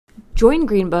Join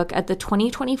Greenbook at the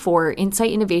 2024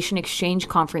 Insight Innovation Exchange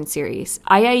Conference Series.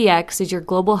 IIEX is your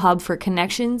global hub for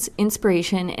connections,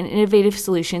 inspiration, and innovative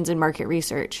solutions in market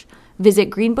research.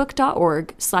 Visit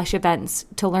greenbook.org/events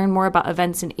to learn more about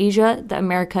events in Asia, the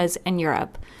Americas, and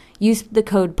Europe. Use the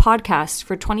code PODCAST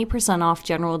for 20% off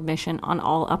general admission on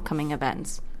all upcoming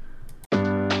events.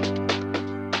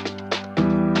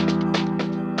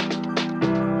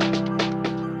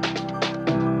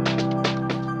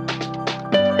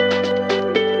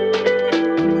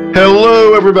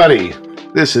 Hello, everybody.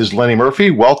 This is Lenny Murphy.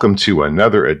 Welcome to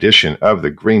another edition of the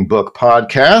Green Book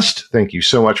Podcast. Thank you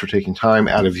so much for taking time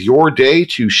out of your day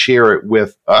to share it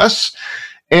with us.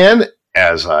 And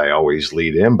as I always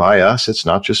lead in by us, it's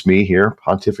not just me here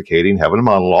pontificating, having a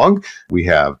monologue. We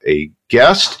have a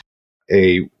guest,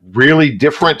 a really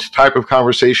different type of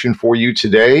conversation for you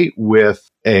today with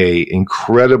an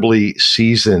incredibly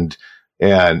seasoned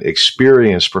and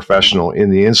experienced professional in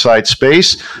the insight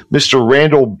space, Mr.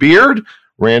 Randall Beard.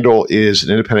 Randall is an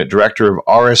independent director of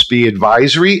RSB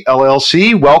Advisory,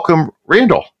 LLC. Welcome,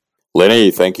 Randall.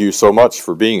 Lenny, thank you so much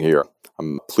for being here.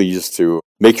 I'm pleased to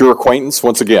make your acquaintance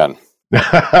once again.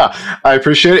 I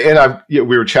appreciate it. And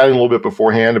we were chatting a little bit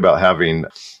beforehand about having,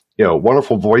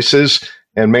 wonderful voices.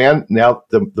 And man, now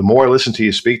the more I listen to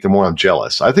you speak, the more I'm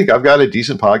jealous. I think I've got a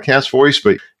decent podcast voice,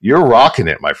 but you're rocking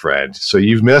it, my friend. So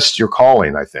you've missed your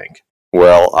calling, I think.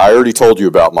 Well, I already told you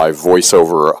about my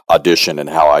voiceover audition and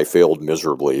how I failed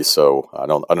miserably. So I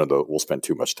don't know. We'll spend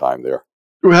too much time there.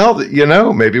 Well,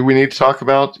 maybe we need to talk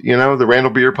about, the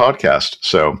Randall Beard podcast.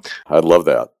 So I'd love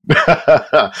that.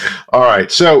 All right.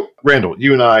 So Randall,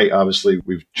 you and I, obviously,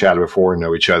 we've chatted before and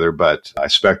know each other, but I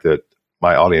expect that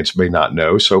my audience may not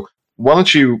know. So why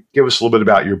don't you give us a little bit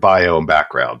about your bio and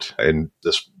background and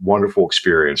this wonderful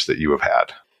experience that you have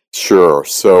had? Sure.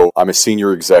 So I'm a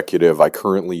senior executive. I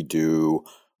currently do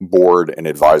board and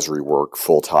advisory work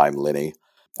full-time, Lenny.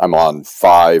 I'm on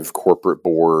 5 corporate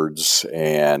boards,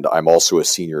 and I'm also a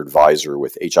senior advisor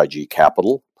with HIG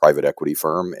Capital, private equity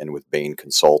firm, and with Bain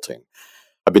Consulting.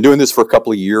 I've been doing this for a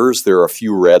couple of years. There are a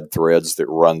few red threads that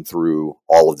run through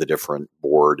all of the different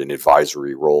board and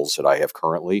advisory roles that I have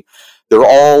currently. They're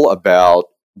all about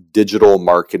digital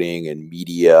marketing and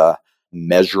media,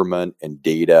 measurement and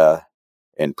data,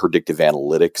 and predictive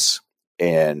analytics,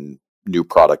 and new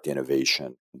product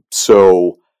innovation.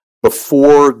 So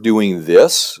before doing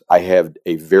this, I had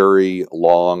a very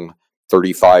long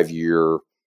 35-year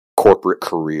corporate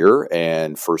career.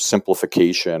 And for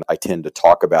simplification, I tend to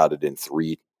talk about it in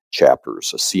 3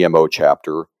 chapters: a CMO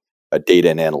chapter, a data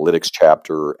and analytics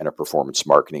chapter, and a performance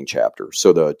marketing chapter.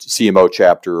 So the CMO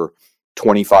chapter,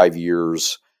 25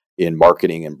 years in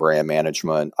marketing and brand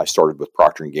management. I started with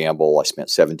Procter & Gamble. I spent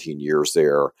 17 years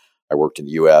there. I worked in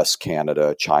the US,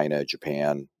 Canada, China,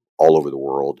 Japan, all over the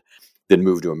world. Then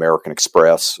moved to American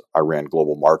Express. I ran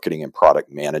global marketing and product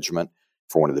management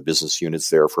for one of the business units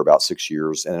there for about 6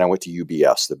 years. And then I went to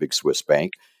UBS, the big Swiss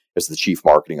bank, as the chief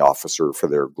marketing officer for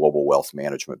their global wealth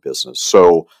management business.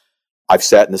 So I've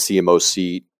sat in the CMO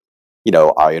seat.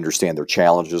 I understand their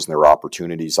challenges and their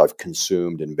opportunities. I've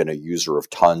consumed and been a user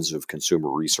of tons of consumer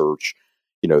research,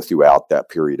 throughout that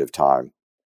period of time.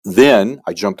 Then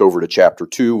I jumped over to chapter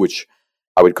 2, which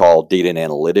I would call data and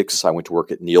analytics. I went to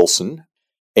work at Nielsen,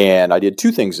 and I did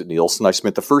 2 things at Nielsen. I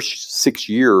spent the first 6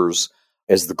 years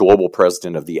as the global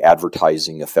president of the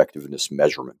advertising effectiveness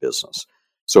measurement business.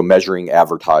 So measuring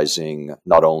advertising,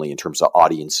 not only in terms of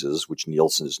audiences, which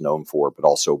Nielsen is known for, but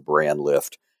also brand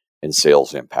lift and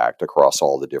sales impact across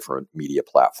all the different media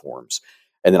platforms.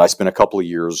 And then I spent a couple of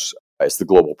years as the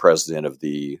global president of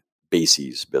the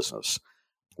Bases business,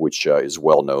 which is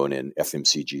well known in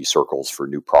FMCG circles for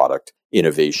new product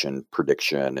innovation,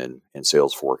 prediction, and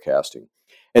sales forecasting.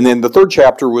 And then the 3rd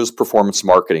chapter was performance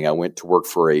marketing. I went to work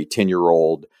for a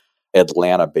 10-year-old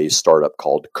Atlanta-based startup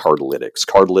called Cardlytics.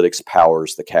 Cardlytics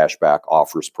powers the cashback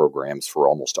offers programs for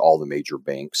almost all the major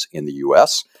banks in the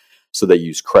U.S., so they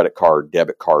use credit card,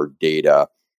 debit card data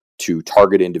to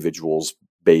target individuals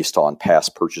based on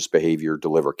past purchase behavior,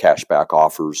 deliver cashback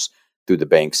offers through the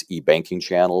bank's e-banking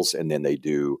channels, and then they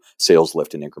do sales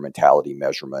lift and incrementality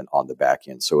measurement on the back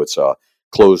end. So it's a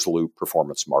closed-loop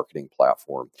performance marketing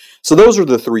platform. So those are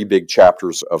the 3 big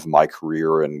chapters of my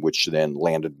career, and which then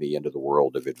landed me into the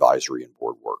world of advisory and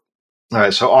board work. All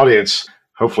right. So audience,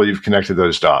 hopefully you've connected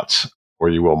those dots, or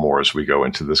you will more as we go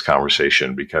into this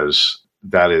conversation, because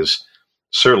that is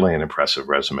certainly an impressive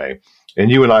resume.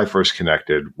 And you and I first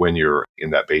connected when you're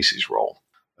in that Bases role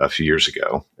a few years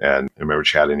ago. And I remember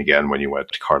chatting again when you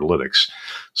went to Cardlytics.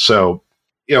 So,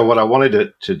 what I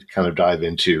wanted to kind of dive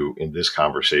into in this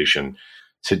conversation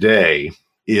today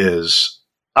is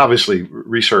obviously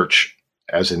research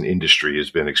as an industry, has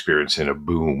been experiencing a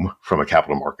boom from a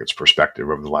capital markets perspective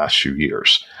over the last few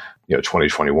years.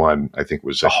 2021, I think,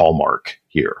 was a hallmark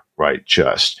year, right?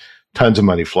 Just tons of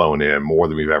money flowing in, more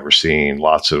than we've ever seen,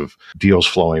 lots of deals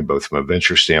flowing, both from a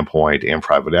venture standpoint and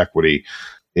private equity.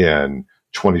 In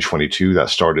 2022, that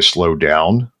started to slow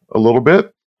down a little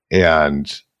bit.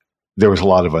 And there was a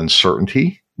lot of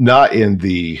uncertainty, not in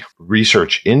the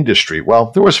research industry.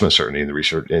 Well, there was some uncertainty in the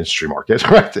research industry market,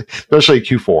 right? Especially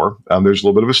Q4. There's a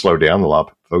little bit of a slowdown. A lot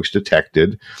of folks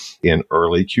detected in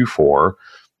early Q4.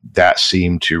 That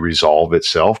seemed to resolve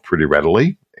itself pretty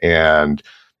readily. And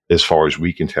as far as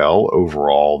we can tell,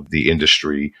 overall, the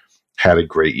industry had a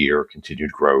great year,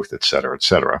 continued growth, et cetera, et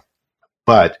cetera.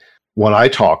 But when I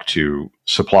talk to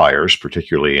suppliers,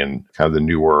 particularly in kind of the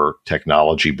newer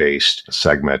technology-based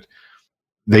segment,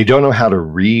 they don't know how to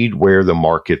read where the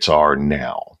markets are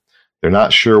now. They're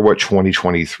not sure what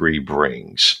 2023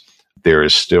 brings. There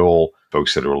is still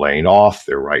folks that are laying off,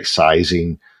 they're right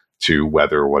sizing to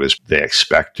whether what is they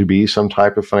expect to be some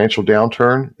type of financial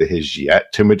downturn that has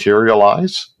yet to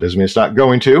materialize. Doesn't mean it's not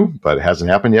going to, but it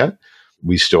hasn't happened yet.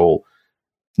 We still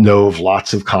know of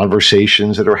lots of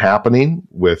conversations that are happening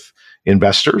with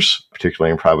investors,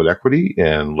 particularly in private equity,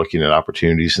 and looking at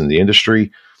opportunities in the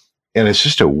industry. And it's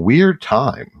just a weird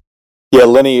time. Yeah,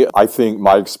 Lenny, I think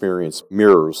my experience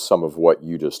mirrors some of what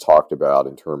you just talked about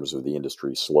in terms of the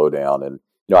industry slowdown. And,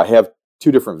 I have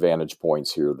two different vantage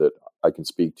points here that I can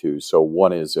speak to. So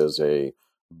one is as a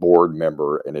board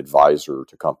member and advisor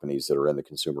to companies that are in the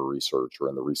consumer research or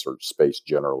in the research space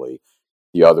generally.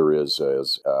 The other is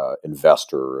as an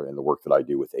investor in the work that I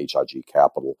do with HIG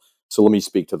Capital. So let me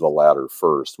speak to the latter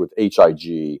first. With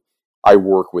HIG, I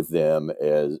work with them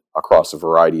across a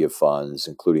variety of funds,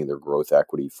 including their growth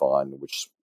equity fund, which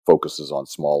focuses on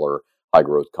smaller,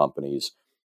 high-growth companies,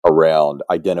 around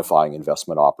identifying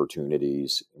investment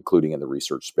opportunities, including in the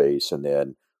research space, and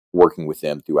then working with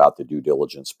them throughout the due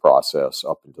diligence process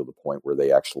up until the point where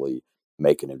they actually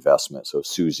make an investment. So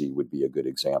Suzy would be a good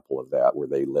example of that, where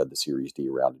they led the Series D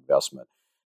round investment.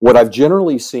 What I've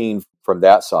generally seen from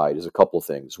that side is a couple of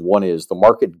things. One is the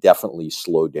market definitely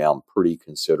slowed down pretty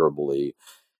considerably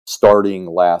starting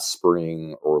last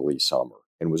spring, early summer,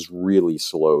 and was really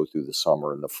slow through the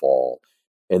summer and the fall.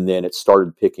 And then it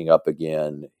started picking up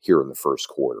again here in the first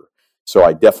quarter. So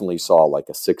I definitely saw like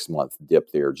a 6-month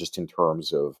dip there just in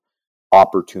terms of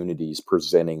opportunities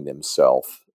presenting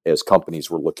themselves as companies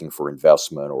were looking for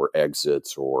investment or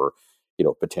exits or,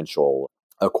 potential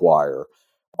acquire.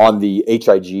 On the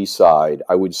HIG side,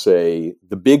 I would say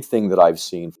the big thing that I've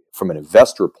seen from an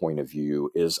investor point of view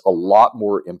is a lot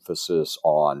more emphasis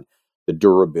on the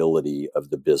durability of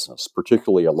the business,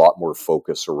 particularly a lot more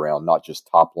focus around not just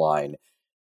top line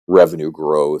revenue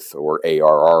growth or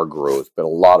ARR growth, but a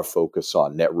lot of focus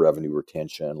on net revenue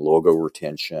retention, logo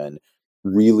retention,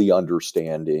 really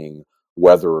understanding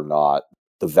whether or not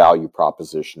the value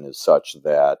proposition is such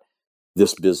that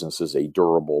this business is a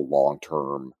durable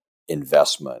long-term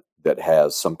investment that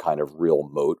has some kind of real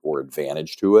moat or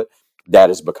advantage to it. That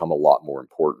has become a lot more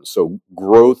important. So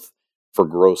growth for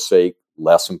growth's sake,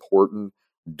 less important.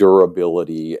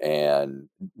 Durability and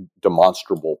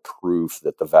demonstrable proof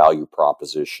that the value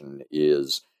proposition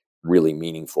is really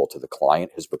meaningful to the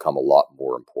client has become a lot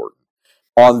more important.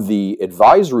 On the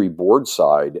advisory board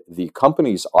side, the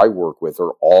companies I work with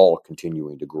are all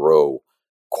continuing to grow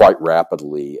quite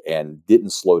rapidly and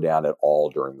didn't slow down at all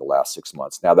during the last 6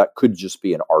 months. Now, that could just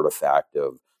be an artifact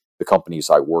of the companies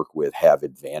I work with have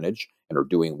advantage and are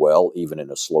doing well, even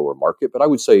in a slower market. But I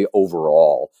would say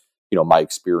overall, my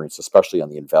experience, especially on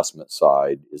the investment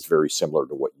side, is very similar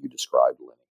to what you described,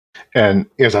 Lenny. And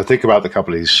as I think about the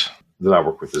companies that I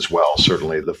work with as well,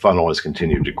 certainly the funnel has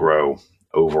continued to grow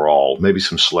overall, maybe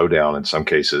some slowdown in some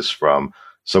cases from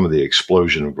some of the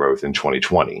explosion of growth in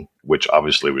 2020, which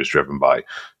obviously was driven by,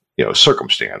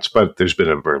 circumstance, but there's been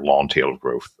a very long tail of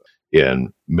growth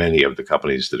in many of the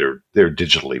companies they're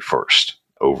digitally first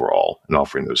overall and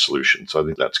offering those solutions. So I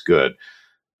think that's good.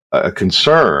 A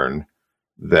concern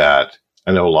that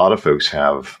I know a lot of folks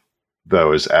have,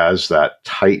 though, is as that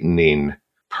tightening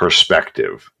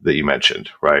perspective that you mentioned,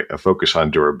 right? A focus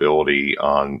on durability,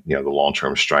 on the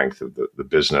long-term strength of the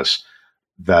business,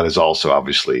 that is also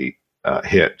obviously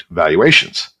hit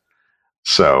valuations.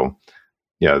 So,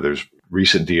 there's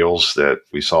recent deals that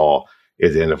we saw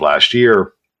at the end of last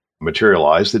year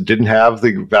materialize that didn't have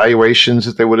the valuations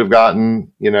that they would have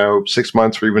gotten, 6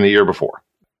 months or even a year before.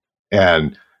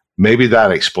 And maybe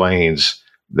that explains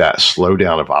that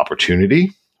slowdown of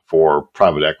opportunity for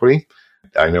private equity.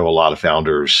 I know a lot of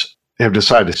founders have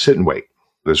decided to sit and wait.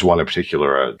 There's one in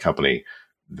particular, a company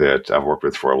that I've worked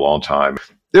with for a long time.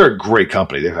 they're a great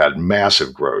company. They've had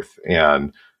massive growth.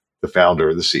 And the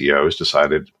founder, the CEO, has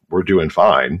decided we're doing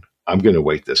fine. I'm going to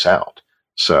wait this out.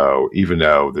 So even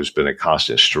though there's been a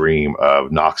constant stream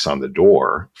of knocks on the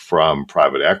door from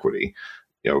private equity,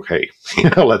 hey,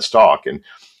 let's talk. And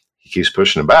he keeps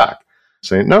pushing them back,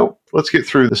 saying, no, let's get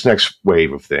through this next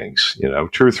wave of things, 2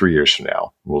 or 3 years from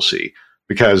now, we'll see.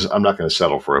 Because I'm not going to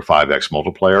settle for a 5X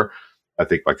multiplier. I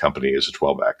think my company is a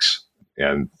 12X,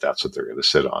 and that's what they're going to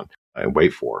sit on and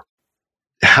wait for.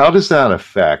 How does that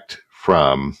affect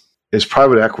is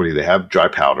private equity, they have dry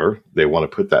powder, they want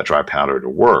to put that dry powder to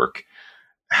work.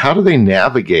 How do they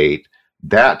navigate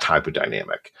that type of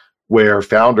dynamic where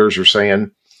founders are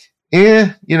saying,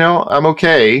 I'm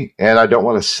okay, and I don't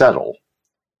want to settle.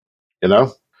 We're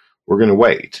going to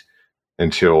wait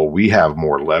until we have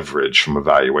more leverage from a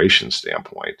valuation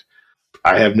standpoint.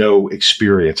 I have no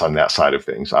experience on that side of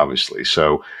things, obviously.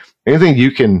 So anything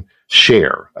you can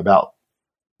share about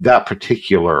that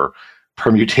particular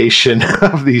permutation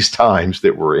of these times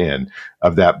that we're in,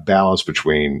 of that balance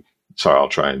between, I'll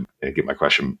try and get my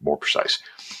question more precise.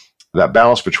 That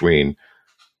balance between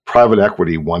private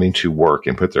equity wanting to work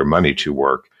and put their money to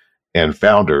work and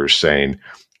founders saying,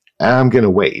 I'm going to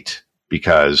wait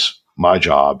because my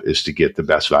job is to get the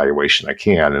best valuation I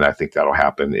can. And I think that'll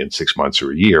happen in 6 months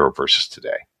or a year versus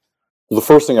today. Well, the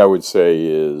first thing I would say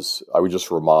is I would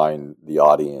just remind the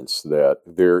audience that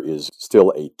there is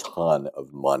still a ton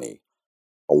of money,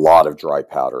 a lot of dry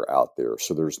powder out there.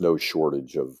 So there's no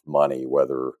shortage of money,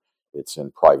 whether it's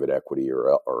in private equity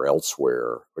or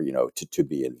elsewhere, to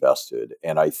be invested.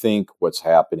 And I think what's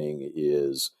happening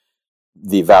is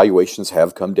the valuations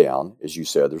have come down, as you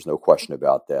said, there's no question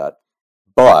about that.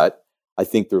 But I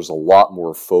think there's a lot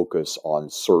more focus on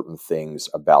certain things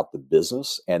about the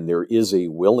business, and there is a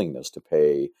willingness to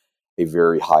pay a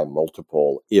very high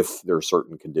multiple if there are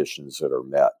certain conditions that are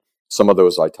met. Some of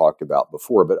those I talked about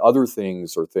before, but other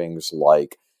things are things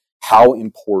like how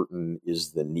important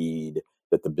is the need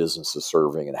that the business is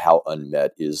serving and how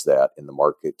unmet is that in the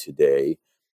market today?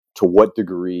 To what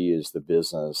degree is the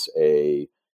business a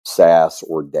SaaS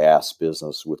or DaaS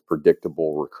business with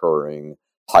predictable, recurring,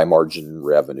 high margin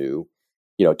revenue?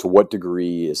 To what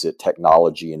degree is it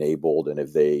technology enabled, and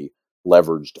have they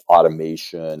leveraged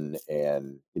automation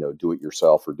and, do it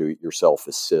yourself or do it yourself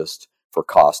assist for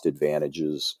cost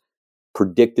advantages?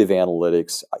 Predictive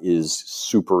analytics is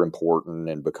super important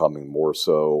and becoming more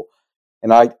so.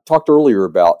 And I talked earlier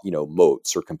about,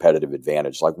 moats or competitive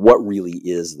advantage, like what really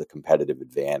is the competitive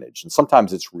advantage? And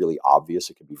sometimes it's really obvious.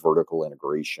 It could be vertical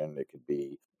integration. It could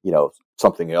be,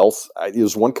 something else.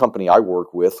 There's one company I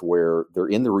work with where they're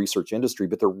in the research industry,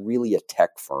 but they're really a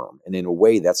tech firm. And in a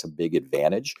way, that's a big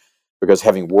advantage because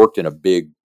having worked in a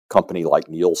big company like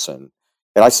Nielsen,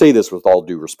 and I say this with all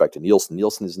due respect to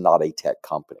Nielsen is not a tech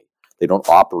company. They don't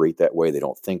operate that way. They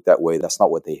don't think that way. That's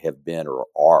not what they have been or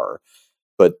are.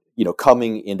 But,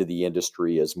 coming into the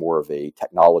industry as more of a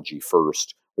technology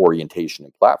first orientation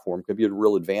and platform could be a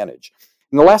real advantage.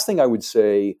 And the last thing I would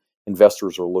say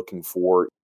investors are looking for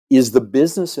is the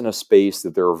business in a space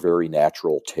that there are very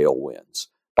natural tailwinds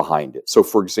behind it. So,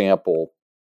 for example,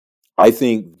 I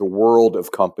think the world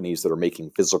of companies that are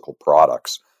making physical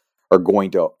products are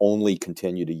going to only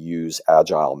continue to use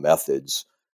agile methods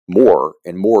more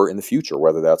and more in the future,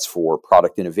 whether that's for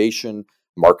product innovation,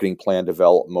 marketing plan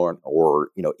development, or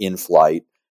in-flight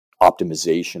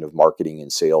optimization of marketing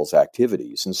and sales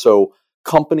activities. And so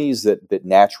companies that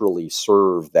naturally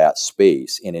serve that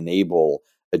space and enable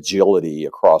agility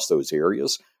across those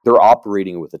areas, they're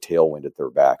operating with a tailwind at their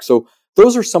back. So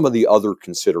those are some of the other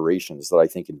considerations that I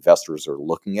think investors are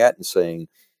looking at and saying,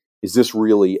 is this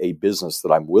really a business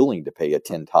that I'm willing to pay a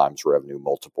 10 times revenue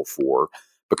multiple for?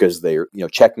 Because they're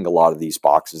checking a lot of these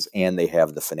boxes and they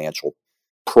have the financial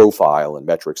profile and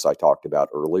metrics I talked about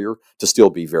earlier to still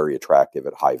be very attractive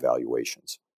at high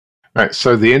valuations. All right.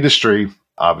 So the industry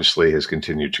obviously has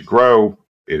continued to grow.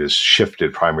 It has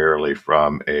shifted primarily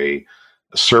from a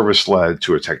service-led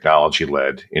to a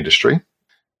technology-led industry.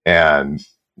 And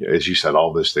as you said,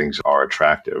 all those things are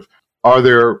attractive. Are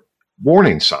there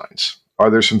warning signs? Are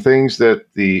there some things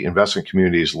that the investment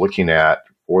community is looking at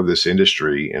for this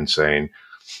industry and saying,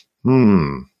 I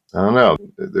don't know,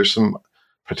 there's some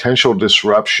potential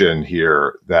disruption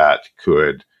here that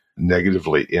could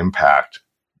negatively impact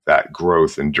that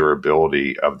growth and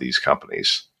durability of these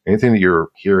companies? Anything that you're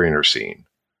hearing or seeing?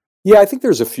 Yeah, I think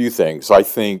there's a few things. I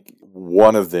think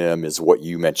one of them is what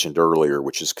you mentioned earlier,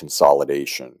 which is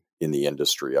consolidation in the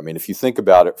industry. I mean, if you think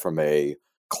about it from a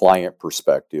client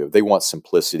perspective, they want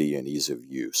simplicity and ease of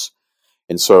use.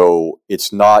 And so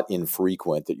it's not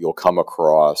infrequent that you'll come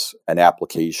across an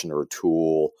application or a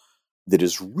tool that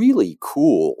is really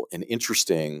cool and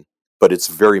interesting, but it's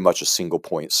very much a single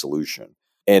point solution.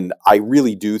 And I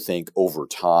really do think over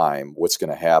time, what's going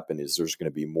to happen is there's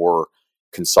going to be more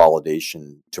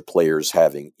consolidation to players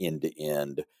having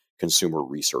end-to-end consumer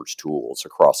research tools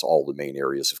across all the main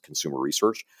areas of consumer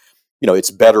research.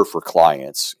 It's better for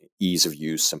clients, ease of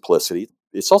use, simplicity.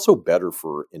 It's also better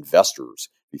for investors,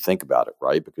 if you think about it,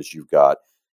 right? Because you've got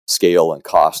scale and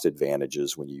cost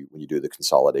advantages when you do the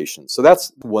consolidation. So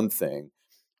that's one thing.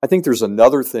 I think there's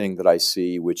another thing that I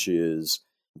see, which is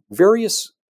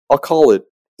various, I'll call it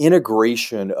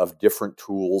integration of different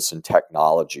tools and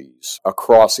technologies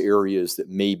across areas that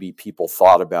maybe people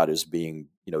thought about as being,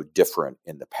 different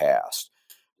in the past.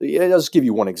 I'll just give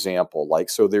you one example.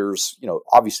 So there's,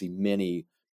 obviously many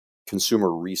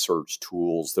consumer research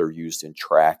tools that are used in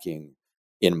tracking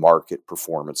in-market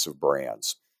performance of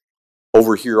brands.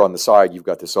 Over here on the side, you've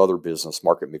got this other business,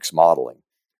 market mix modeling,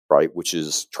 right, which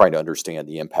is trying to understand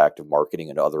the impact of marketing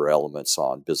and other elements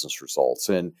on business results.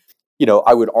 And,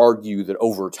 I would argue that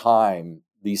over time,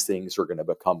 these things are going to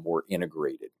become more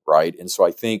integrated, right? And so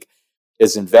I think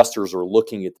as investors are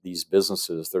looking at these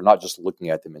businesses, they're not just looking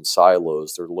at them in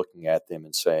silos, they're looking at them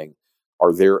and saying,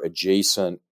 are there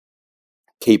adjacent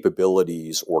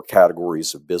capabilities or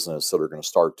categories of business that are going to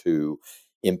start to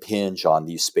impinge on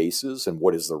these spaces, and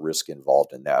what is the risk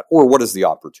involved in that, or what is the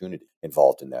opportunity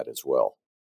involved in that as well?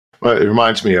 Well, it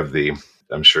reminds me of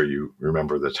I'm sure you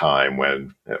remember the time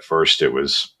when at first it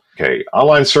was, okay,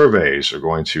 online surveys are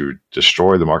going to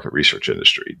destroy the market research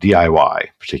industry, DIY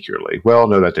particularly. Well,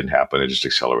 no, that didn't happen. It just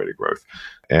accelerated growth.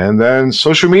 And then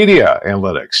social media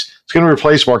analytics, it's going to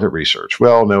replace market research.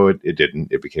 Well, no, it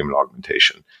didn't. It became an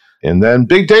augmentation. And then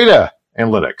big data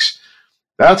analytics,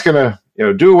 that's going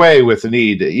to do away with the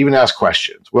need to even ask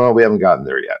questions. Well, we haven't gotten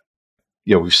there yet.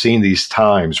 We've seen these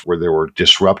times where there were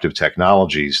disruptive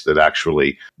technologies that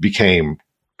actually became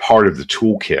part of the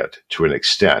toolkit to an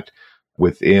extent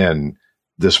within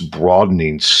this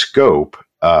broadening scope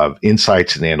of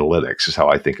insights and analytics is how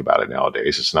I think about it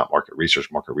nowadays. It's not market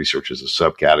research. Market research is a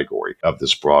subcategory of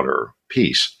this broader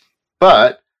piece.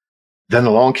 But then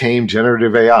along came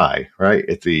generative AI, right,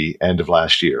 at the end of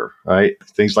last year, right?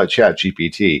 Things like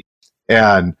ChatGPT.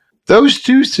 And those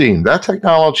do seem, that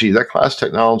class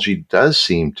technology does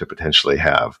seem to potentially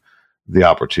have the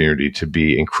opportunity to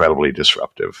be incredibly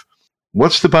disruptive.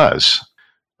 What's the buzz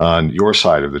on your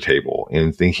side of the table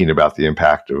in thinking about the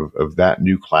impact of that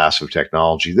new class of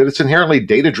technology, that it's inherently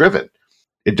data-driven?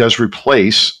 It does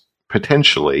replace,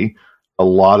 potentially, a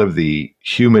lot of the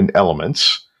human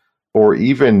elements or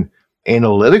even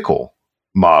analytical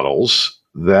models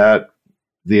that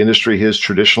the industry has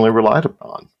traditionally relied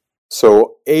upon.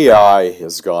 So AI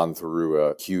has gone through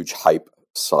a huge hype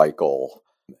cycle.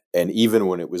 And even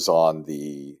when it was on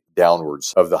the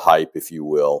downwards of the hype, if you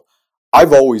will,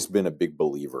 I've always been a big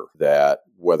believer that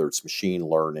whether it's machine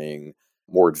learning,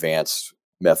 more advanced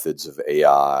methods of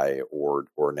AI, or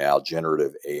now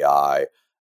generative AI,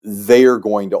 they are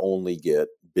going to only get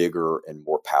bigger and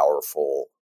more powerful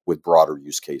with broader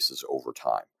use cases over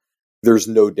time. There's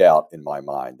no doubt in my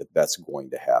mind that that's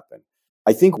going to happen.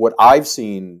 I think what I've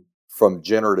seen from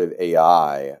generative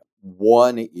AI,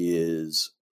 one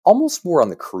is almost more on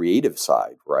the creative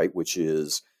side, right? Which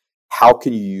is, how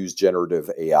can you use generative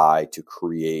AI to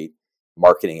create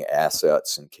marketing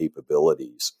assets and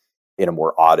capabilities in a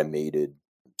more automated,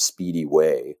 speedy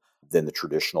way than the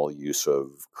traditional use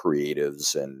of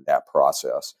creatives and that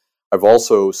process? I've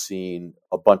also seen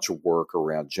a bunch of work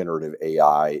around generative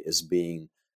AI as being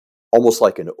almost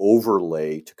like an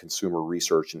overlay to consumer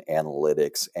research and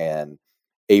analytics, and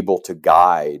able to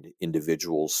guide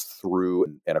individuals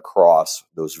through and across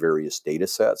those various data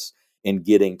sets in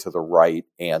getting to the right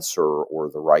answer or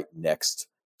the right next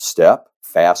step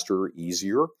faster,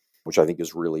 easier, which I think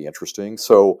is really interesting.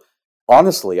 So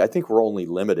honestly, I think we're only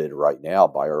limited right now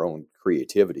by our own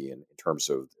creativity in terms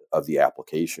of the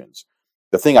applications.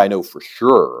 The thing I know for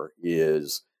sure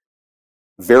is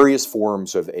various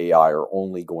forms of AI are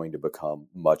only going to become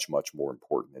much, much more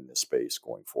important in this space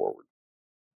going forward.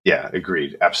 Yeah,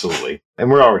 agreed. Absolutely. And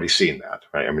we're already seeing that,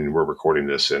 right? I mean, we're recording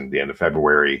this in the end of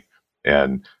February,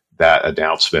 and that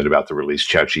announcement about the release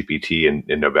ChatGPT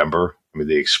in November, I mean,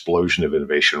 the explosion of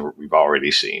innovation we've already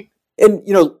seen. And,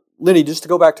 Lenny, just to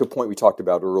go back to a point we talked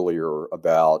about earlier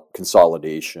about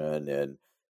consolidation and,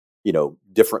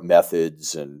 different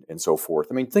methods and so forth.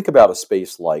 I mean, think about a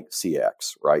space like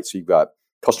CX, right? So you've got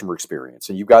customer experience,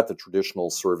 and you've got the traditional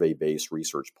survey-based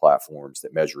research platforms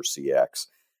that measure CX.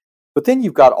 But then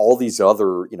you've got all these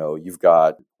other, you've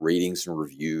got ratings and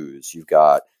reviews, you've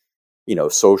got,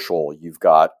 social, you've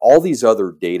got all these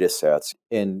other data sets.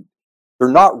 And they're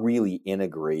not really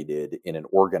integrated in an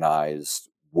organized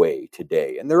way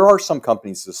today. And there are some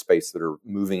companies in the space that are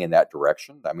moving in that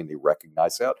direction. I mean, they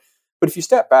recognize that. But if you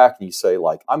step back and you say,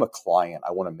 like, I'm a client,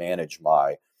 I want to manage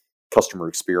my customer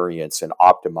experience and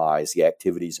optimize the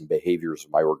activities and behaviors of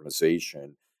my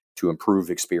organization to improve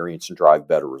experience and drive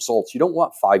better results. You don't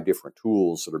want 5 different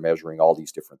tools that are measuring all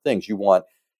these different things. You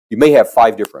may have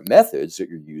 5 different methods that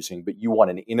you're using, but you want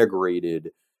an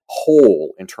integrated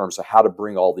whole in terms of how to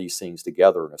bring all these things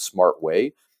together in a smart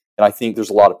way. And I think there's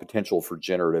a lot of potential for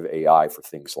generative AI for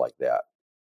things like that.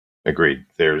 Agreed.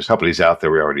 There's companies out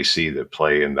there we already see that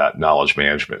play in that knowledge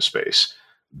management space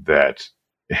that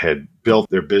had built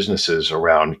their businesses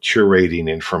around curating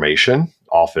information,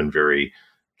 often very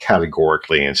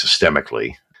categorically and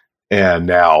systemically. And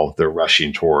now they're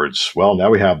rushing towards, well, now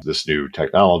we have this new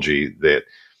technology that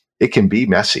it can be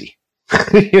messy.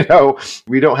 We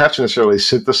don't have to necessarily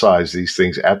synthesize these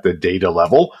things at the data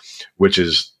level, which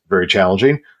is very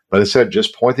challenging, but instead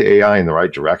just point the AI in the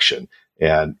right direction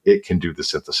and it can do the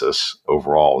synthesis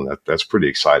overall. And that's pretty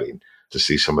exciting to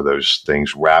see some of those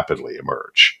things rapidly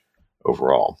emerge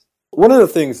overall. One of the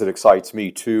things that excites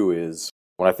me too is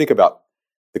when I think about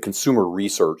the consumer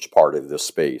research part of this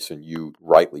space, and you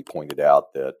rightly pointed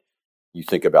out that you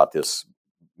think about this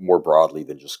more broadly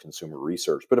than just consumer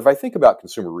research. But if I think about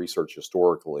consumer research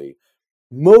historically,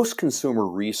 most consumer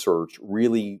research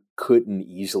really couldn't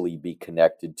easily be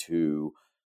connected to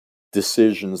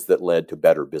decisions that led to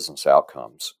better business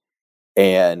outcomes.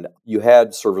 And you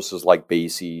had services like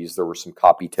Bases, there were some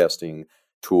copy testing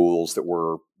tools that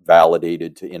were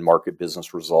validated to in-market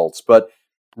business results, but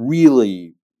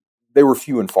really they were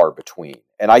few and far between.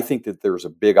 And I think that there's a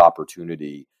big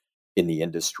opportunity in the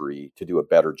industry to do a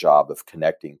better job of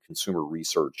connecting consumer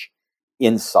research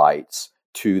insights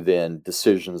to then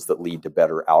decisions that lead to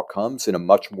better outcomes in a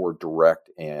much more direct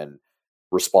and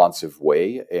responsive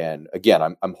way. And again,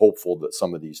 I'm hopeful that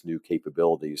some of these new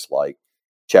capabilities like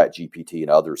ChatGPT and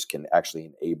others can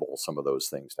actually enable some of those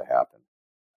things to happen.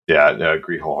 Yeah, no, I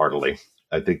agree wholeheartedly.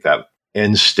 I think that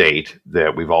end state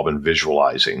that we've all been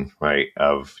visualizing, right,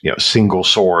 of single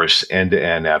source,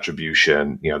 end-to-end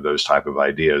attribution, those type of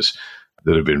ideas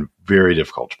that have been very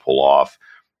difficult to pull off,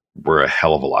 we're a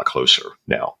hell of a lot closer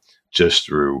now, just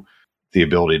through the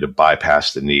ability to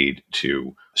bypass the need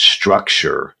to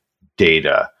structure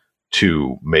data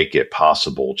to make it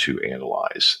possible to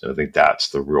analyze. And I think that's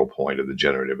the real point of the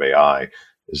generative AI,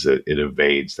 is that it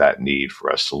evades that need for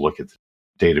us to look at the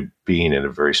data being in a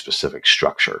very specific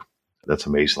structure. That's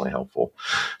amazingly helpful.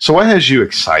 So what has you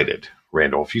excited,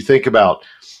 Randall? If you think about,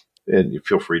 and you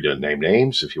feel free to name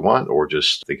names if you want, or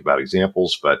just think about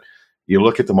examples, but you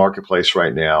look at the marketplace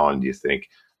right now and you think,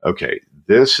 okay,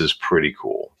 this is pretty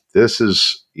cool. This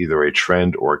is either a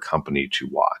trend or a company to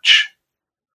watch.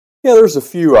 Yeah, there's a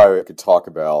few I could talk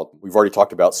about. We've already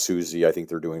talked about Suzy. I think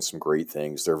they're doing some great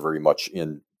things. They're very much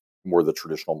in more the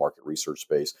traditional market research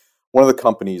space. One of the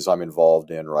companies I'm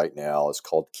involved in right now is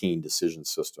called Keen Decision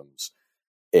Systems.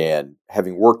 And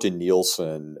having worked in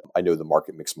Nielsen, I know the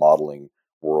market mix modeling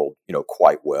world,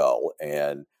 quite well,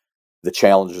 and the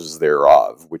challenges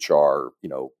thereof, which are,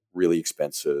 really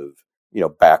expensive,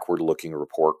 backward-looking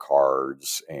report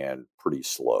cards and pretty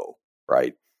slow,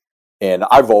 right? And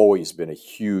I've always been a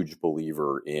huge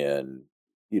believer in,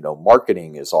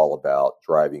 marketing is all about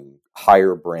driving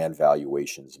higher brand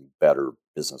valuations and better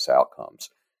business outcomes.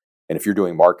 And if you're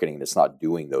doing marketing that's not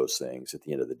doing those things at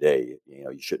the end of the day,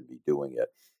 you shouldn't be doing it.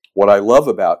 What I love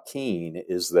about Keen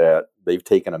is that they've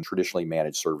taken a traditionally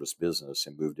managed service business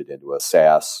and moved it into a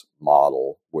SaaS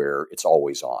model where it's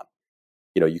always on.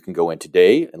 You can go in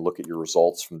today and look at your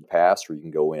results from the past, or you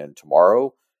can go in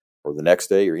tomorrow or the next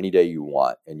day or any day you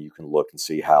want, and you can look and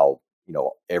see how,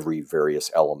 every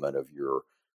various element of your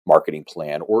marketing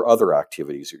plan or other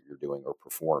activities that you're doing are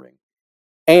performing.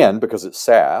 And because it's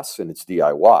SaaS and it's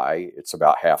DIY, it's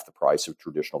about half the price of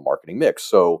traditional marketing mix.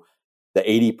 So the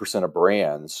 80% of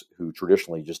brands who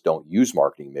traditionally just don't use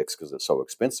marketing mix because it's so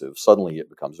expensive, suddenly it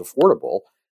becomes affordable,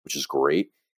 which is great.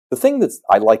 The thing that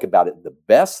I like about it the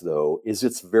best, though, is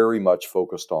it's very much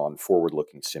focused on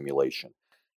forward-looking simulation.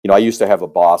 I used to have a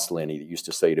boss, Lenny, that used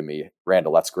to say to me,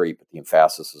 Randall, that's great, but the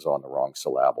emphasis is on the wrong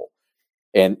syllable.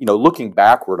 And, looking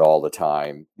backward all the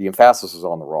time, the emphasis is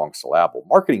on the wrong syllable.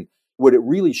 Marketing, what it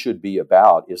really should be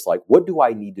about is like, what do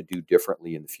I need to do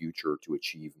differently in the future to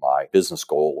achieve my business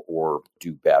goal or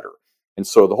do better? And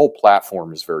so the whole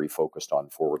platform is very focused on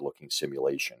forward-looking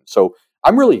simulation. So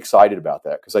I'm really excited about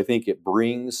that because I think it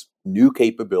brings new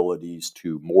capabilities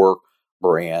to more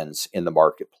brands in the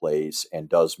marketplace and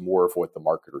does more of what the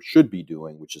marketer should be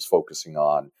doing, which is focusing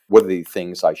on what are the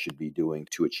things I should be doing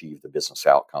to achieve the business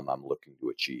outcome I'm looking to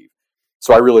achieve.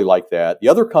 So I really like that. The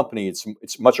other company,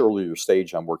 it's much earlier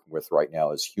stage I'm working with right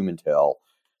now, is HumanTel.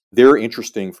 They're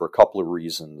interesting for a couple of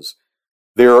reasons.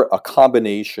 They're a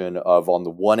combination of, on the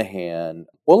one hand,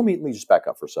 well, let me just back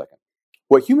up for a second.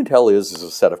 What HumanTel is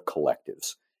a set of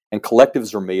collectives. And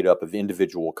collectives are made up of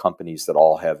individual companies that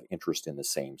all have interest in the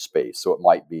same space. So it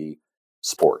might be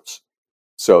sports.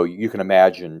 So you can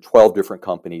imagine 12 different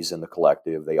companies in the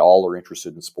collective. They all are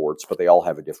interested in sports, but they all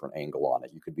have a different angle on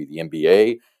it. You could be the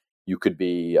NBA, you could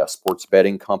be a sports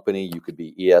betting company, you could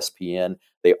be ESPN.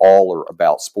 They all are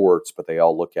about sports, but they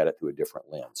all look at it through a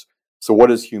different lens. So what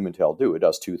does HumanTel do? It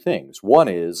does two things. One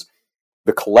is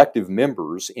the collective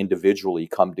members individually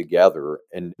come together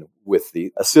and, with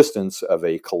the assistance of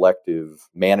a collective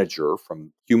manager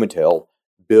from HumanTel,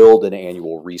 build an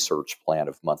annual research plan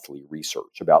of monthly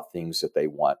research about things that they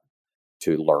want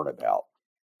to learn about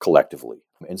collectively.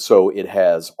 And so it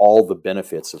has all the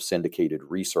benefits of syndicated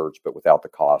research, but without the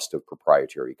cost of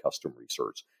proprietary custom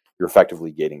research. You're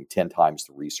effectively getting 10 times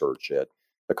the research at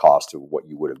the cost of what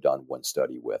you would have done one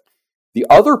study with. The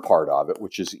other part of it,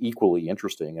 which is equally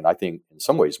interesting, and I think in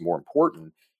some ways more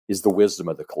important, is the wisdom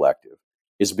of the collective,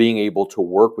 is being able to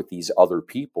work with these other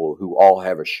people who all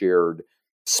have a shared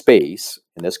space,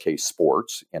 in this case,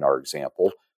 sports, in our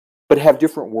example, but have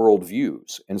different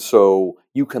worldviews. And so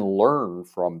you can learn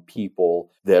from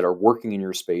people that are working in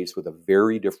your space with a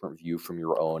very different view from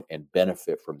your own and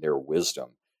benefit from their wisdom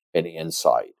and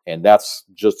insight. And that's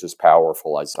just as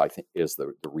powerful as I think is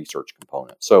the research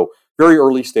component. So very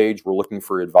early stage, we're looking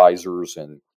for advisors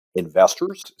and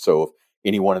investors. So if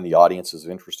anyone in the audience is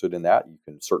interested in that, you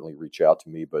can certainly reach out to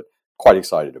me, but quite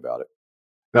excited about it.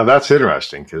 Now that's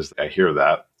interesting because I hear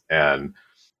that and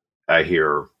I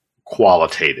hear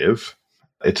qualitative.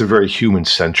 It's a very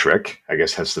human-centric, I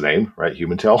guess that's the name, right?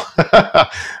 HumanTel.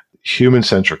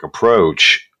 Human-centric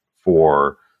approach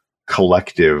for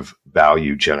collective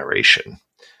value generation.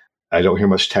 I don't hear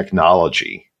much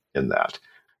technology in that.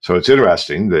 So it's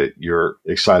interesting that you're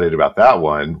excited about that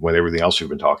one when everything else we've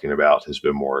been talking about has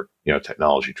been more,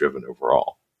 technology driven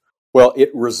overall. Well, it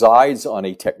resides on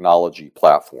a technology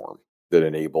platform that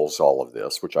enables all of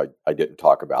this, which I didn't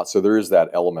talk about. So there is that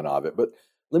element of it. But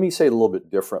let me say it a little bit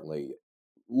differently.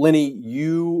 Lenny,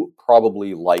 you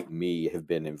probably, like me, have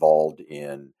been involved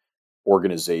in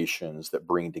organizations that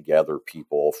bring together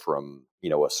people from,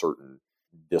 a certain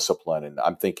discipline. And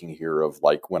I'm thinking here of,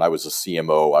 like, when I was a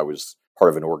CMO, I was part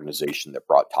of an organization that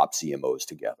brought top CMOs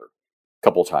together a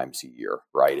couple times a year,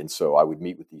 right? And so I would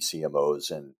meet with these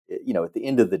CMOs and, at the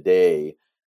end of the day,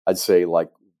 I'd say, like,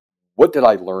 what did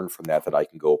I learn from that I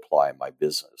can go apply in my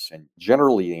business? And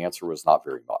generally the answer was not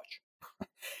very much.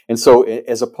 And so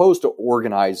as opposed to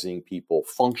organizing people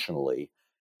functionally,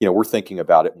 we're thinking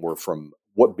about it more from,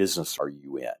 what business are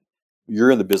you in?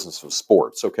 You're in the business of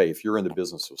sports. Okay, if you're in the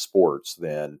business of sports,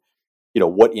 then,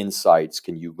 what insights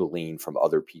can you glean from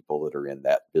other people that are in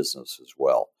that business as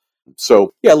well?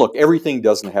 So, yeah, look, everything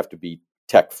doesn't have to be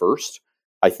tech first.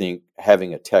 I think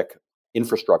having a tech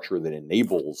infrastructure that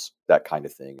enables that kind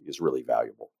of thing is really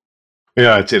valuable.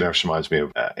 Yeah, it reminds me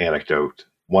of an anecdote.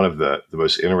 One of the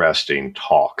most interesting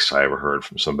talks I ever heard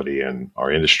from somebody in our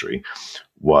industry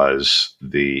was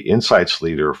the insights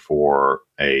leader for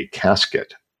a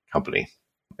casket company.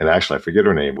 And actually, I forget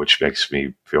her name, which makes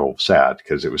me feel sad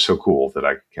because it was so cool that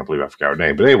I can't believe I forgot her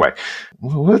name. But anyway,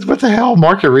 what the hell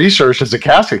market research does a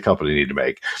casket company need to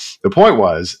make? The point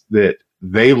was that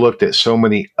they looked at so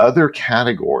many other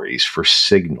categories for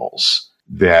signals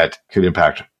that could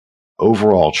impact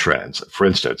overall trends. For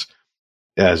instance,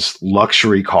 as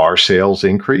luxury car sales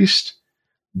increased,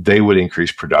 they would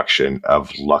increase production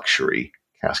of luxury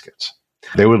caskets.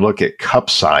 They would look at cup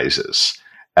sizes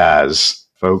as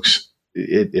folks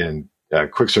in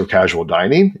quick serve casual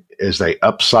dining, as they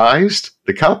upsized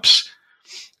the cups,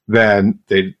 then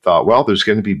they thought, well, there's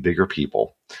going to be bigger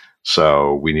people,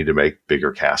 so we need to make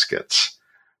bigger caskets.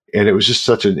 And it was just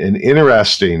such an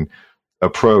interesting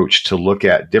approach to look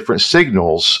at different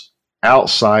signals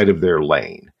outside of their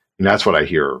lane. And that's what I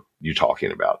hear you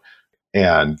talking about.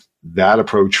 And that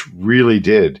approach really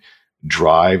did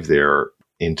drive their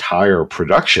entire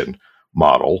production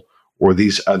model, or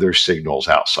these other signals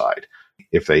outside.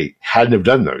 If they hadn't have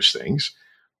done those things,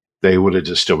 they would have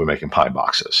just still been making pie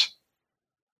boxes.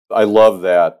 I love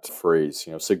that phrase,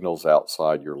 signals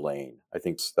outside your lane. I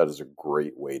think that is a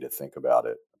great way to think about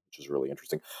it, which is really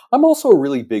interesting. I'm also a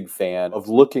really big fan of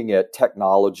looking at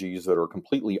technologies that are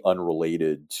completely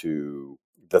unrelated to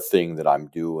the thing that I'm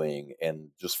doing, and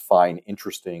just find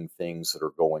interesting things that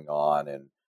are going on and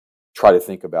try to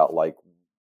think about, like,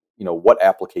 what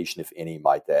application, if any,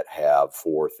 might that have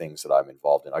for things that I'm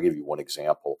involved in. I'll give you one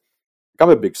example.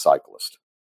 I'm a big cyclist.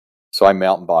 So I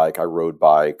mountain bike, I road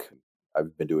bike.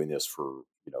 I've been doing this for,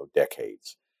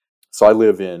 decades. So I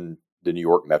live in the New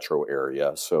York metro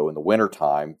area. So in the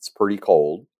wintertime, it's pretty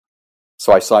cold.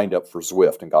 So I signed up for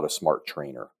Zwift and got a smart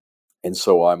trainer. And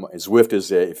so Zwift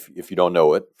is, if you don't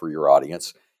know it for your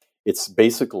audience, it's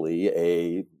basically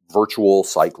a virtual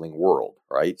cycling world,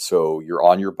 right? So you're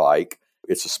on your bike.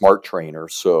 It's a smart trainer.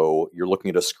 So you're looking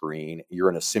at a screen. You're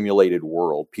in a simulated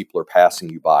world. People are passing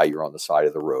you by. You're on the side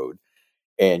of the road.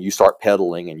 And you start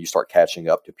pedaling and you start catching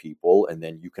up to people. And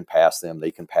then you can pass them.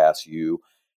 They can pass you.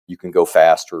 You can go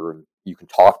faster. And you can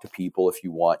talk to people if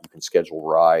you want. You can schedule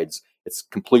rides. It's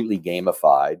completely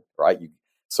gamified, right?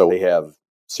 So they have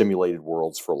simulated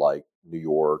worlds for like New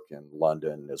York and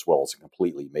London, as well as a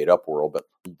completely made up world. But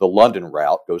the London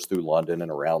route goes through London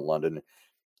and around London.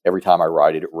 Every time I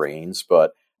ride it, it rains.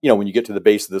 But, when you get to the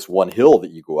base of this one hill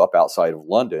that you go up outside of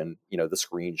London, the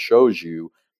screen shows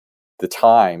you the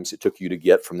times it took you to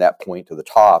get from that point to the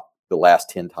top, the last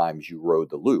 10 times you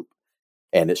rode the loop.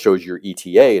 And it shows your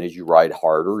ETA. And as you ride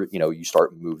harder, you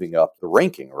start moving up the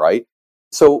ranking, right?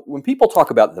 So when people talk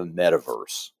about the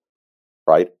metaverse,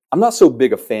 right, I'm not so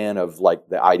big a fan of like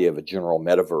the idea of a general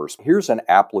metaverse. Here's an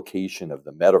application of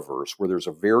the metaverse where there's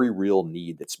a very real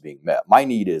need that's being met. My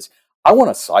need is I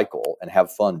want to cycle and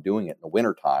have fun doing it in the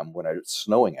wintertime when it's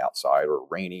snowing outside or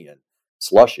rainy and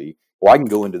slushy. Well, I can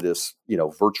go into this,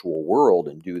 virtual world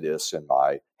and do this in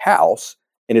my house.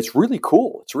 And it's really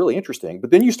cool. It's really interesting.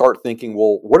 But then you start thinking,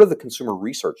 well, what are the consumer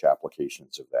research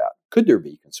applications of that? Could there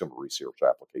be consumer research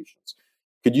applications?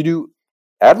 Could you do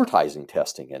advertising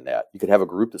testing in that? You could have a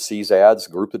group that sees ads,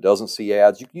 a group that doesn't see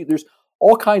ads. There's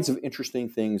all kinds of interesting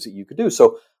things that you could do.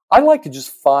 So I like to just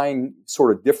find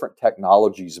sort of different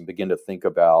technologies and begin to think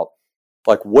about,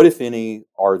 like, what, if any,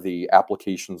 are the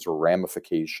applications or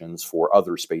ramifications for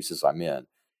other spaces I'm in?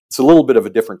 It's a little bit of a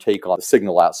different take on the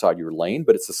signal outside your lane,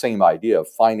 but it's the same idea of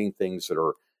finding things that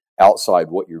are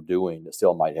outside what you're doing that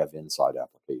still might have inside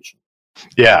application.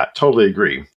 Yeah, totally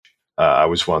agree. I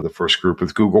was one of the first group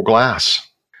with Google Glass.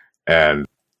 And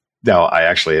now I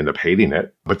actually end up hating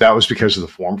it, but that was because of the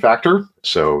form factor.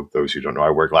 So those who don't know, I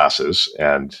wear glasses,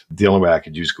 and the only way I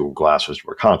could use Google Glass was to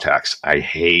wear contacts. I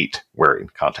hate wearing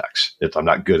contacts. I'm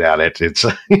not good at it. It's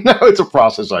it's a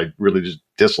process I really just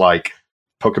dislike.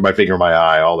 Poking my finger in my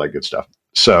eye, all that good stuff.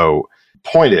 So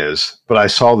point is, but I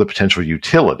saw the potential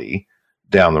utility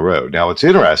down the road. Now it's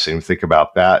interesting to think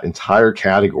about that entire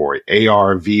category: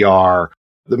 AR, VR,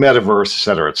 the metaverse, et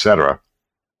cetera, et cetera.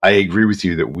 I agree with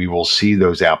you that we will see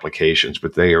those applications,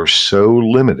 but they are so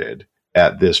limited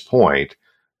at this point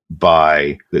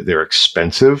by that they're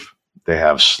expensive. They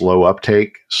have slow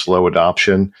uptake, slow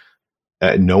adoption.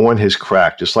 No one has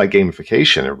cracked, just like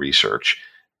gamification and research.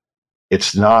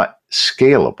 It's not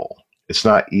scalable. It's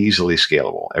not easily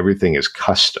scalable. Everything is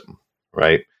custom,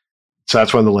 right? So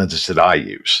that's one of the lenses that I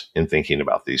use in thinking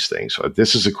about these things. So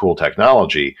this is a cool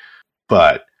technology,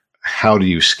 but how do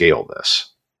you scale this?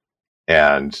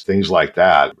 And things like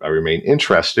that. I remain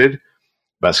interested,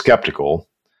 but skeptical,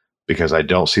 because I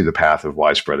don't see the path of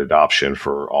widespread adoption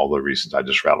for all the reasons I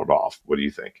just rattled off. What do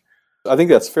you think? I think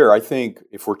that's fair. I think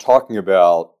if we're talking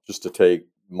about, just to take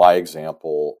my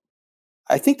example,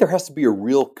 I think there has to be a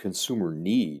real consumer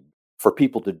need for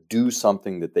people to do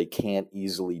something that they can't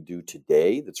easily do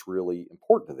today that's really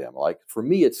important to them. Like for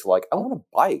me, it's like, I want to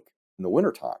bike in the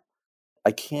wintertime. I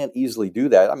can't easily do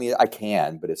that. I mean, I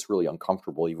can, but it's really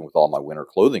uncomfortable, even with all my winter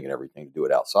clothing and everything, to do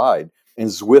it outside. And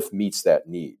Zwift meets that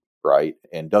need, right?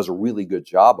 And does a really good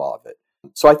job of it.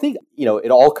 So I think,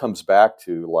 it all comes back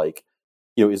to like,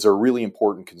 is there a really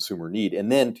important consumer need?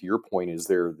 And then to your point, is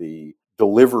there the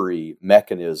delivery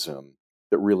mechanism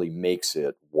that really makes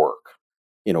it work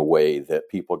in a way that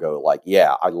people go like,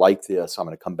 yeah, I like this. I'm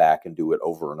going to come back and do it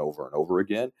over and over and over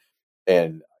again.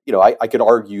 And I could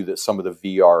argue that some of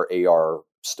the VR, AR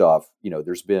stuff,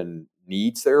 there's been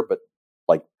needs there, but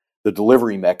like the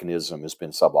delivery mechanism has been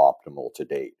suboptimal to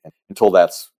date. And until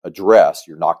that's addressed,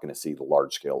 you're not going to see the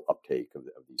large scale uptake of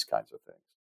these kinds of things.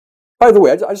 By the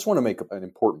way, I just want to make an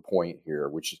important point here,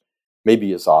 which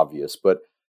maybe is obvious, but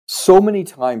so many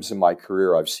times in my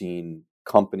career, I've seen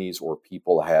companies or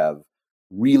people have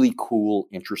really cool,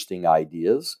 interesting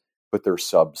ideas, but they're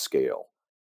subscale.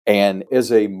 And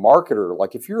as a marketer,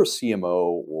 like if you're a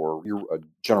CMO or you're a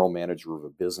general manager of a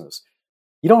business,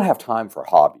 you don't have time for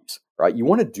hobbies, right? You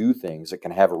want to do things that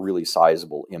can have a really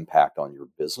sizable impact on your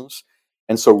business.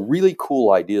 And so really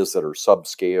cool ideas that are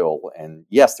subscale, and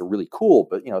yes, they're really cool,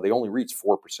 but they only reach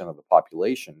 4% of the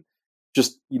population,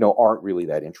 just aren't really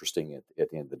that interesting at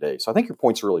the end of the day. So I think your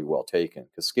point's really well taken,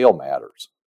 because scale matters.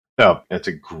 No, that's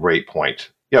a great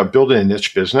point. building a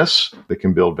niche business that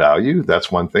can build value,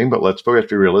 that's one thing, but let's have to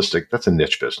be realistic. That's a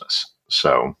niche business.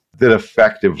 So that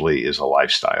effectively is a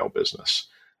lifestyle business.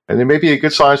 And it may be a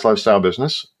good sized lifestyle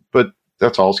business, but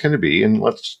that's all it's going to be. And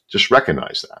let's just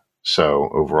recognize that. So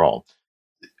overall,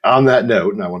 on that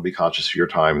note, and I want to be conscious of your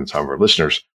time and some of our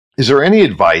listeners, is there any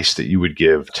advice that you would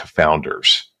give to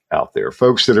founders out there,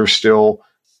 folks that are still,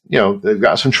 they've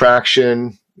got some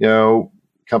traction,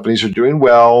 companies are doing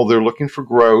well, they're looking for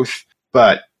growth,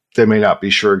 but they may not be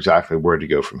sure exactly where to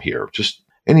go from here? Just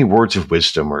any words of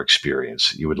wisdom or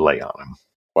experience you would lay on them?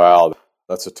 Wow,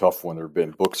 that's a tough one. There have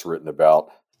been books written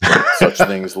about such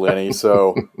things, Lenny.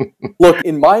 So look,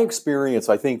 in my experience,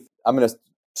 I think I'm going to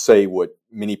say what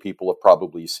many people have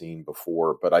probably seen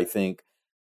before, but I think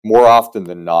more often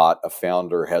than not, a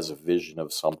founder has a vision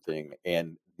of something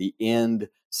and the end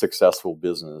successful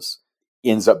business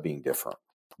ends up being different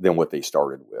than what they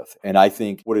started with. And I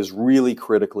think what is really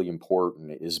critically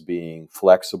important is being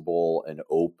flexible and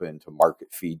open to market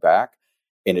feedback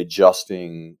and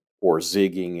adjusting or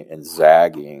zigging and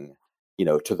zagging,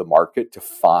 to the market to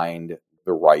find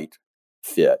the right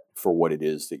fit for what it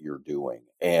is that you're doing.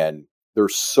 And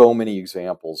there's so many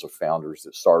examples of founders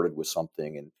that started with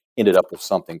something and ended up with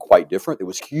something quite different that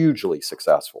was hugely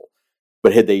successful.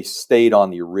 But had they stayed on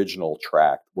the original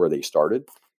track where they started,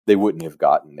 they wouldn't have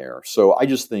gotten there. So I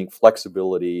just think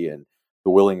flexibility and the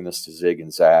willingness to zig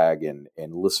and zag and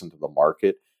listen to the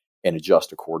market and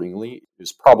adjust accordingly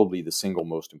is probably the single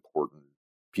most important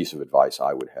piece of advice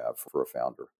I would have for a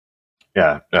founder.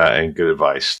 Yeah, and good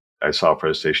advice. I saw a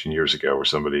presentation years ago where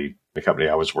somebody, the company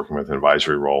I was working with in an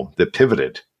advisory role, that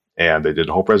pivoted, and they did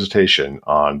a whole presentation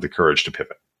on the courage to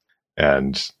pivot.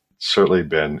 And certainly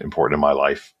been important in my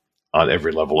life on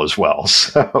every level as well.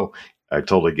 So I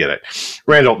totally get it.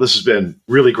 Randall, this has been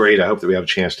really great. I hope that we have a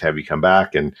chance to have you come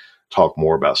back and talk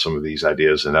more about some of these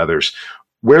ideas and others.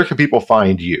 Where can people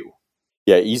find you?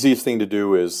 Yeah, easiest thing to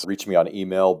do is reach me on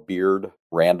email,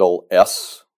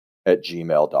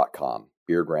 beardrandalls@gmail.com.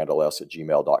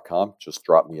 beardrandalls@gmail.com. Just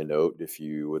drop me a note if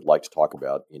you would like to talk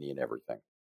about any and everything.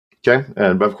 Okay.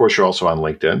 And of course, you're also on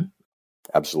LinkedIn.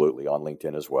 Absolutely. On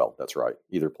LinkedIn as well. That's right.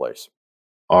 Either place.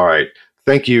 All right.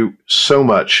 Thank you so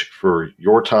much for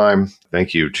your time.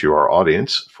 Thank you to our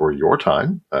audience for your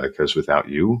time, because without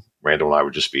you, Randall and I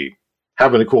would just be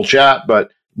having a cool chat,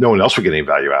 but no one else would get any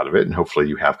value out of it. And hopefully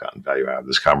you have gotten value out of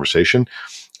this conversation.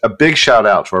 A big shout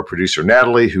out to our producer,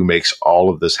 Natalie, who makes all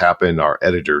of this happen. Our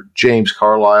editor, James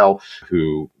Carlisle,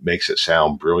 who makes it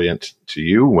sound brilliant to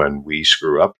you when we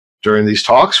screw up during these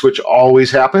talks, which always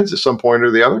happens at some point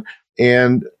or the other.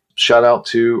 And shout out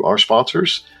to our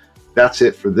sponsors. That's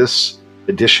it for this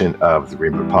edition of the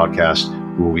Green Book Podcast.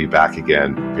 We'll be back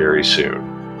again very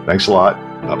soon. Thanks a lot.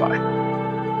 Bye-bye.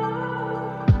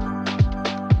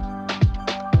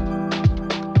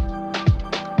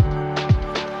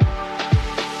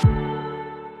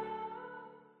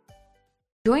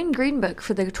 Join Greenbook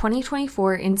for the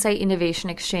 2024 Insight Innovation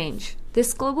Exchange.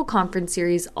 This global conference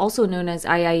series, also known as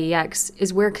IIEX,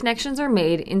 is where connections are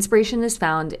made, inspiration is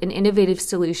found, and innovative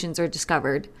solutions are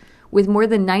discovered. With more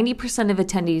than 90% of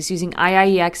attendees using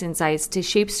IIEX insights to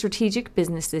shape strategic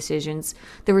business decisions,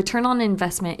 the return on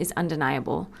investment is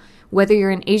undeniable. Whether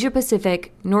you're in Asia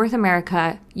Pacific, North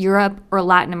America, Europe, or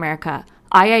Latin America,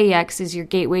 IIEX is your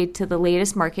gateway to the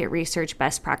latest market research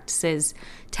best practices,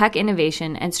 tech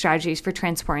innovation, and strategies for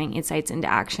transporting insights into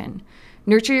action.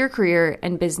 Nurture your career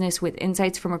and business with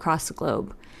insights from across the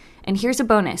globe. And here's a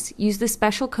bonus. Use the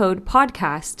special code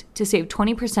PODCAST to save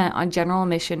 20% on general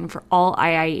admission for all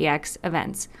IIEX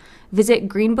events. Visit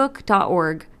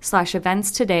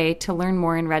greenbook.org/events today to learn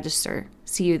more and register.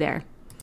 See you there.